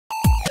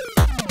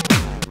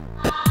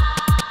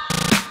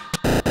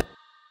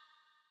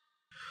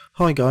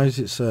Hi guys,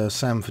 it's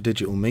Sam for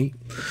Digital Meat.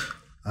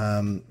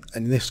 And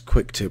in this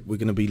quick tip we're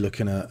going to be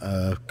looking at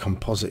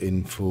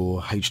compositing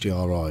for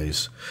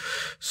HDRIs.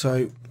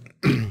 So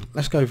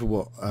let's go over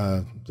what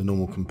the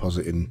normal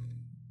compositing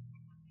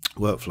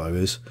workflow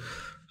is.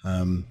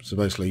 So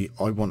basically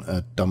I want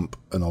to dump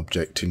an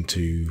object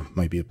into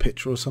maybe a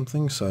picture or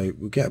something, so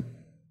we'll get a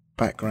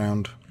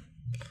background.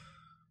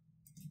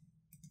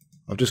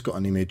 I've just got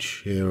an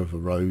image here of a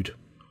road.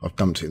 I've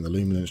dumped it in the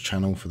Illumination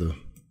channel for the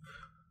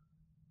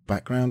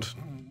background,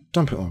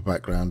 dump it on my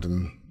background,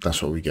 and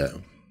that's what we get.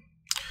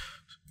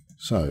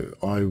 So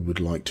I would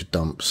like to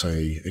dump,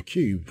 say, a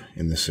cube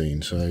in the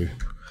scene. So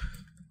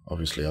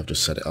obviously I've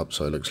just set it up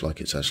so it looks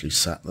like it's actually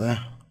sat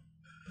there.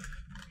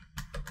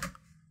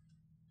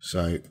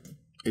 So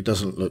it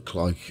doesn't look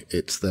like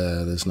it's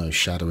there, there's no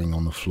shadowing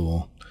on the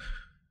floor,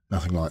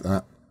 nothing like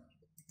that.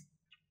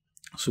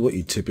 So what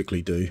you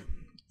typically do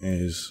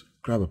is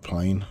grab a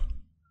plane,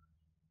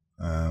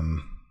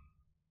 let's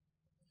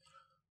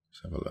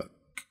have a look.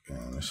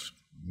 Let's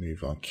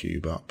move our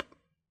cube up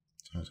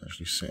so it's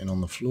actually sitting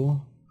on the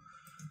floor.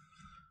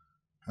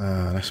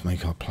 Let's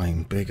make our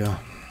plane bigger,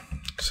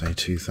 say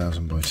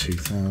 2000 by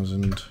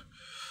 2000.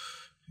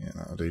 Yeah,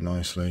 that'll do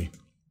nicely.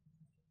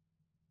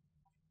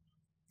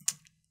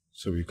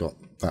 So we've got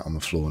that on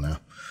the floor now,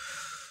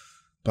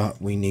 but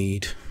we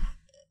need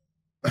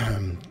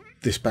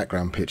this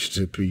background picture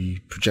to be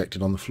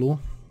projected on the floor.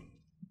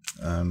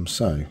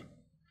 So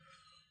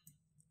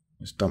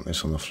let's dump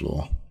this on the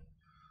floor.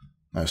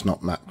 Now it's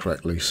not mapped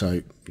correctly,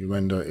 so you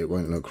render, it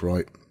won't look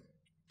right.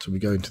 So we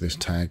go into this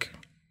tag,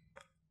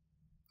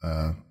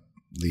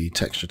 the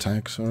texture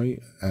tag,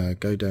 sorry,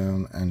 go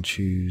down and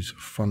choose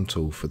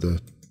frontal for the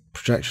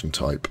projection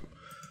type.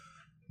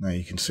 Now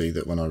you can see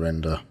that when I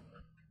render,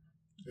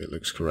 it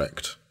looks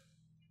correct.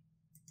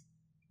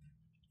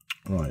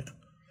 Right.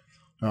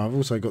 Now I've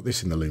also got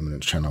this in the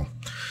Illumination channel.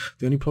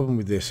 The only problem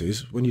with this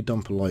is when you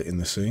dump a light in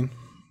the scene,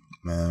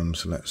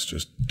 so let's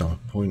just dump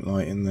a point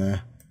light in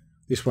there.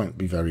 This won't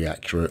be very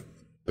accurate,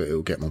 but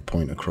it'll get my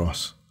point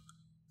across.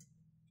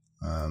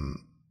 And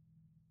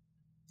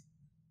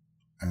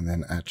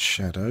then add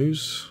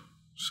shadows.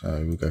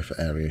 So we'll go for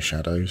area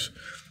shadows,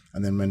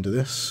 and then render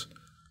this.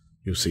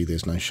 You'll see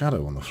there's no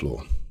shadow on the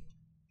floor.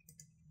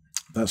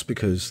 That's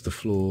because the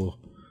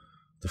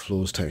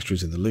floor's texture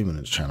is in the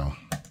Luminance channel.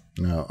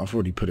 Now I've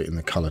already put it in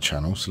the color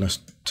channel, so let's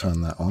turn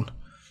that on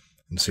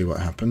and see what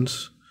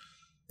happens.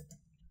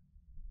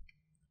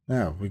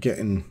 Now we're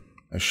getting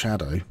a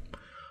shadow,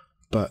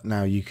 but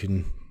now you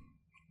can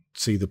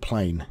see the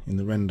plane in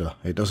the render.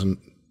 It doesn't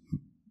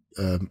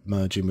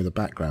merge in with the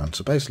background.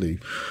 So basically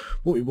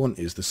what we want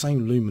is the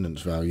same luminance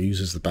values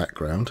as the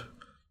background,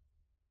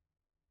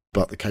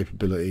 but the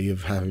capability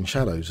of having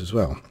shadows as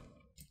well.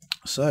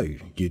 So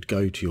you'd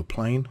go to your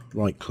plane,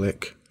 right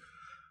click,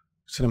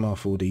 Cinema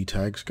 4D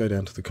tags, go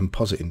down to the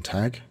compositing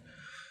tag,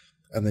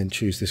 and then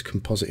choose this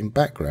compositing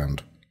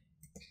background.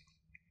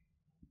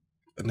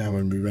 And now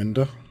when we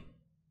render,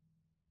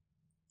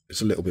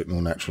 it's a little bit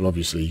more natural.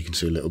 Obviously you can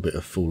see a little bit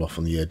of fall off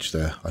on the edge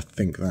there. I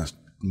think that's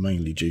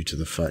mainly due to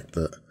the fact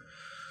that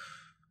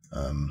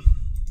there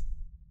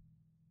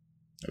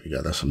we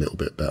go, that's a little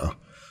bit better.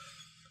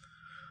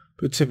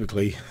 But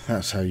typically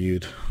that's how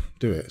you'd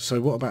do it. So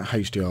what about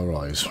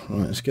HDRIs?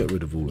 Right, let's get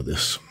rid of all of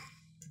this.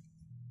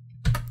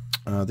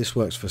 This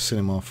works for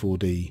Cinema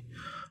 4D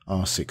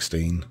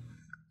R16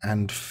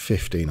 and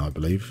 15, I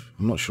believe.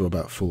 I'm not sure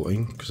about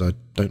 14 because I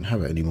don't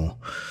have it anymore.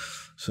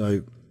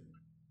 So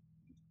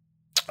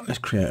let's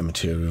create a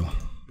material.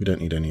 We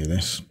don't need any of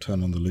this.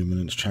 Turn on the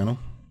Luminance channel.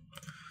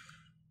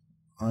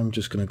 I'm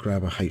just going to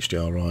grab a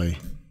HDRI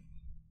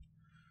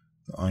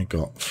that I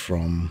got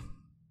from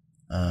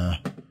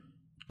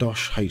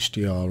Dosh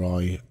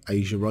HDRI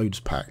Asia Roads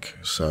pack.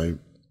 So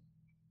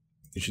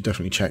you should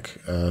definitely check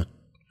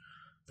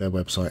their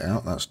website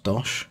out. That's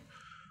Dosh.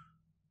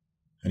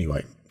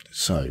 Anyway,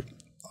 so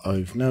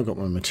I've now got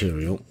my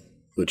material,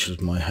 which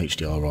is my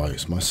HDRI.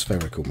 It's my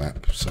spherical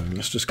map. So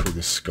let's just call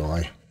this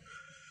sky.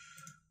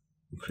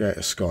 We'll create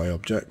a sky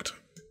object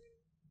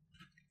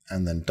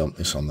and then dump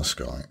this on the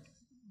sky.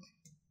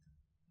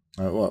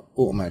 Well,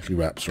 automatically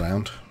wraps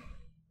around.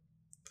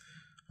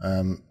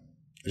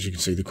 As you can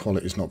see, the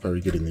quality is not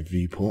very good in the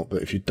viewport,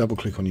 but if you double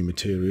click on your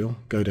material,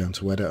 go down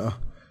to editor,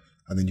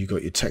 and then you've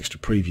got your texture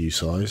preview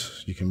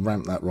size, you can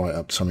ramp that right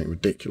up to something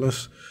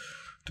ridiculous,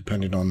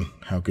 depending on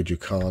how good your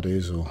card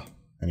is or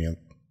any of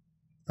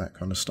that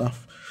kind of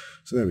stuff.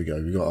 So there we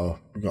go, we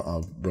got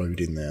our road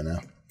in there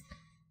now.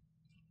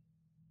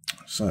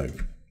 So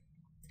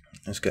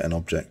let's get an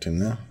object in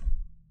there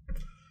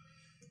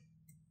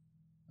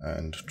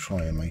and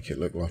try and make it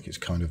look like it's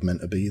kind of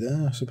meant to be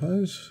there, I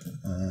suppose.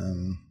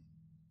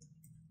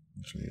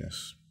 Actually,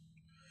 yes.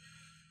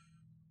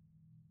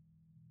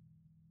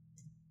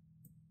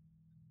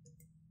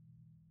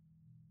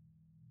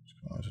 It's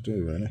quite hard to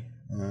do, really.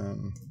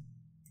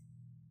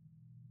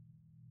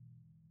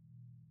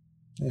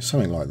 Yeah,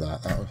 something like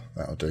that.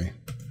 That'll do.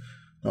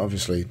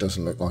 Obviously, it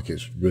doesn't look like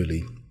it's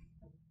really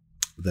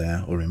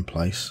there or in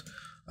place.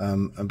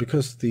 And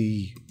because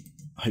the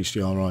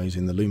HDRI is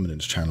in the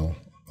luminance channel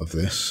of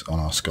this on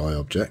our sky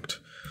object.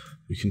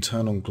 We can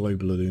turn on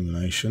global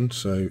illumination.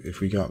 So if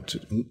we go up to,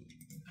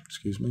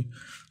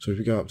 so if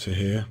we go up to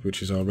here,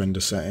 which is our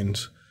render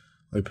settings,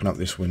 open up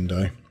this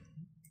window.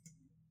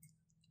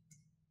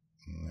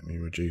 Let me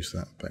reduce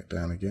that back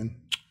down again.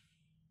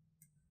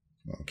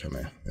 Come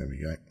here, there we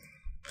go.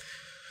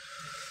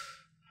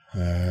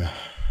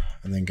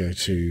 And then go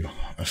to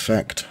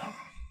Effect,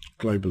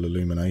 Global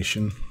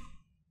Illumination.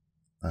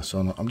 That's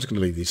on. I'm just going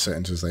to leave these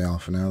settings as they are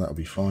for now, that'll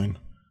be fine.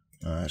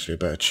 Actually, I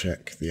better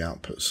check the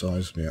output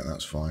size. Yeah,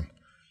 that's fine.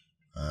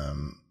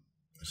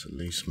 Let's at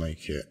least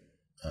make it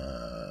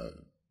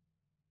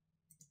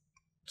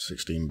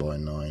 16 by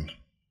 9.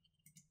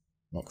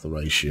 Lock the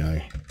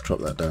ratio,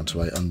 drop that down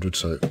to 800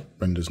 so it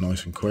renders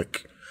nice and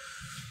quick.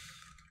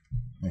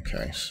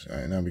 Okay,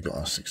 so now we've got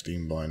our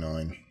 16 by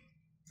 9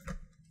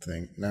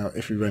 thing. Now,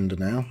 if we render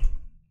now,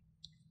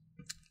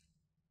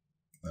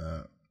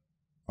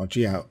 our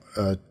GI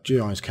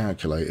is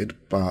calculated,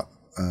 but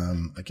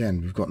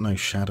again, we've got no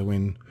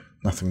shadowing,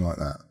 nothing like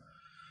that.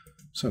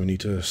 So we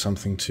need to have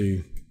something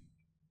for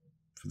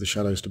the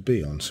shadows to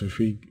be on. So if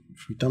we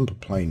dump a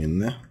plane in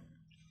there,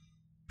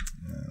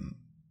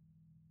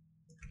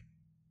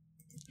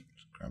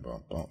 just grab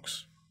our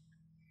box,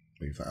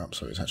 move that up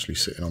so it's actually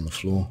sitting on the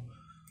floor.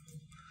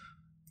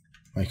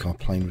 Make our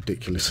plane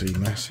ridiculously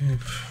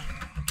massive.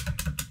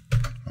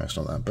 That's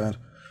not that bad.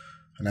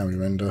 And now we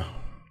render.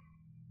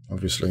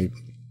 Obviously,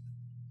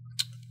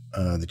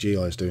 the GI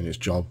is doing its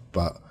job,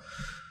 but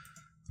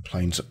the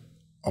plane's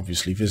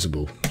obviously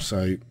visible.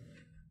 So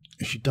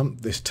if you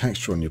dump this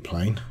texture on your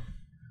plane,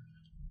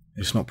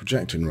 it's not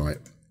projecting right.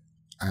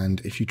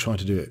 And if you try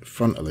to do it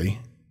frontally,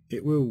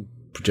 it will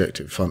project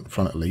it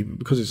frontally. But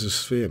because it's a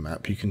sphere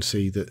map, you can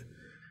see that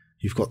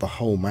you've got the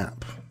whole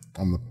map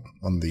on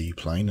the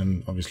plane,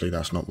 and obviously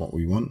that's not what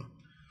we want.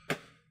 It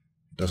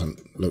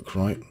doesn't look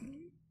right.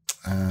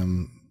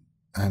 And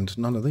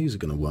none of these are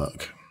going to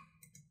work.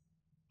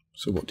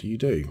 So what do you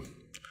do?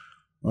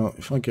 Well,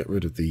 if I get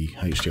rid of the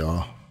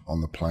HDR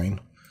on the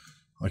plane,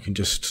 I can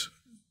just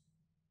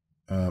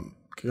go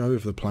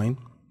over the plane,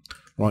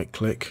 right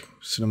click,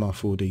 Cinema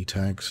 4D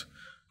tags,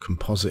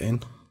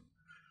 Compositing,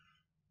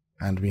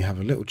 and we have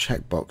a little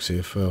checkbox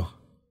here for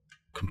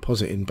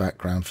Compositing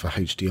background for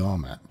HDR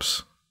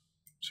maps.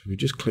 So we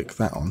just click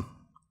that on,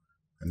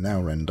 and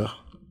now render.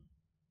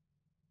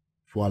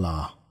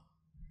 Voila!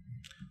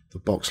 The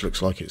box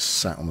looks like it's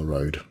sat on the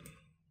road.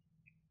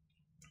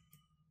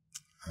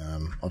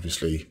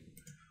 Obviously,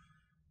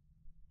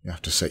 you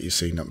have to set your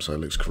scene up so it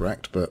looks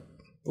correct, but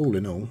all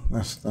in all,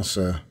 that's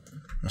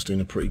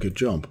doing a pretty good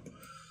job.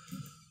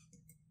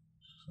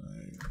 So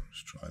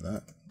let's try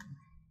that.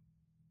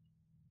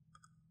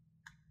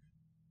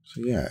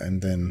 So yeah,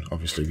 and then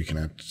obviously we can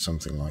add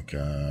something like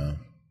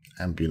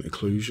Ambient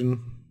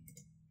Occlusion.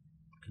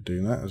 Could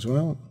do that as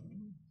well.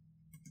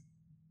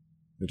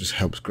 It just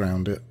helps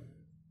ground it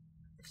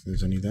if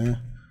there's any there.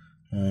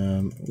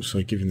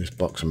 Also, giving this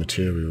box a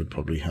material would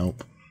probably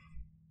help.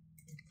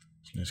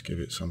 So let's give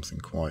it something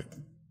quite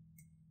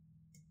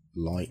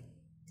light,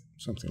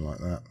 something like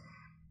that.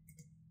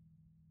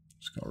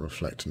 It's got a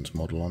reflectance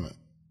model on it.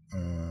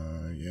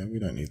 Yeah, we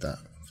don't need that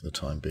for the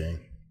time being.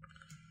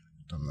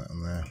 Done that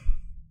on there.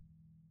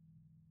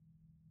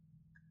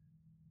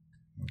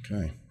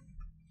 Okay.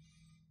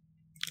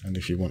 And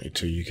if you wanted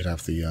to, you could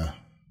have the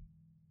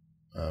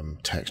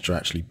texture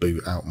actually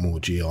boot out more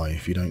GI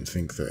if you don't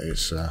think that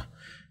it's a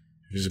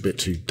bit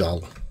too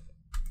dull.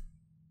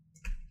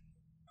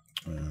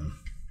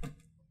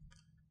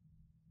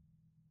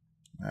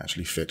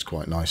 Actually fits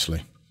quite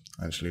nicely.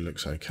 Actually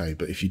looks okay.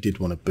 But if you did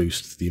want to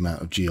boost the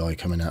amount of GI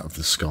coming out of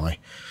the sky,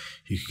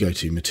 you could go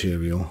to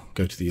Material,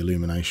 go to the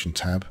Illumination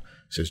tab.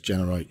 It says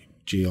Generate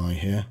GI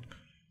here,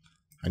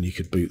 and you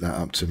could boot that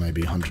up to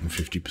maybe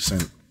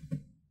 150%.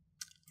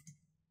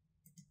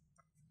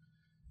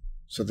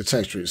 So the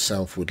texture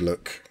itself would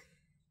look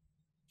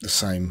the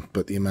same,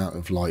 but the amount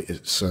of light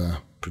it's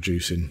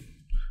producing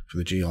for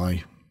the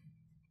GI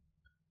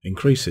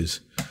increases.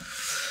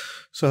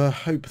 So I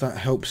hope that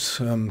helps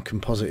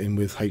compositing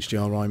with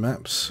HDRI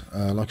maps.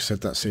 Like I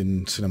said, that's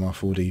in Cinema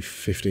 4D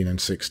 15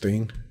 and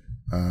 16.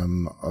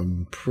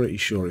 I'm pretty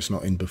sure it's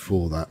not in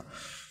before that,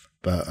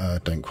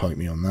 but don't quote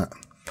me on that.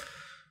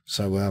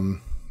 So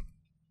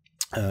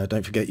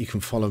don't forget, you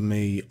can follow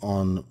me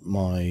on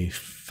my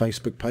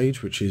Facebook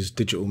page, which is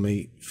Digital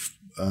Meet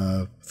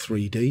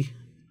 3D,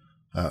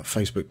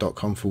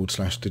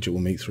 facebook.com/Digital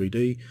Meet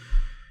 3D.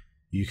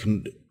 You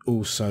can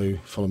also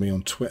follow me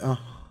on Twitter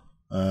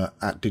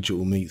at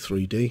Digital Meet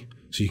 3D,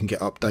 so you can get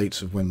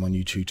updates of when my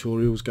new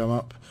tutorials go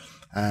up.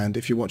 And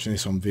if you're watching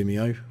this on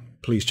Vimeo,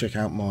 please check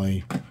out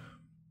my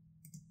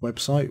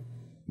website,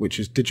 which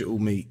is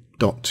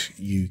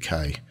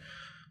digitalmeet.uk.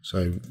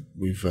 So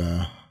we've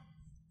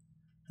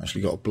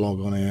actually got a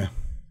blog on here.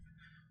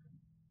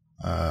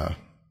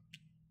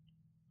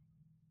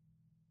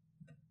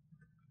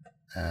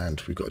 And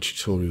we've got a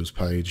tutorials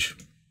page,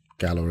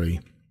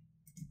 gallery,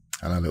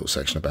 and a little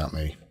section about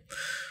me.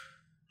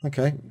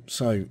 Okay,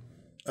 so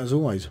as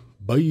always,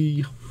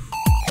 bye.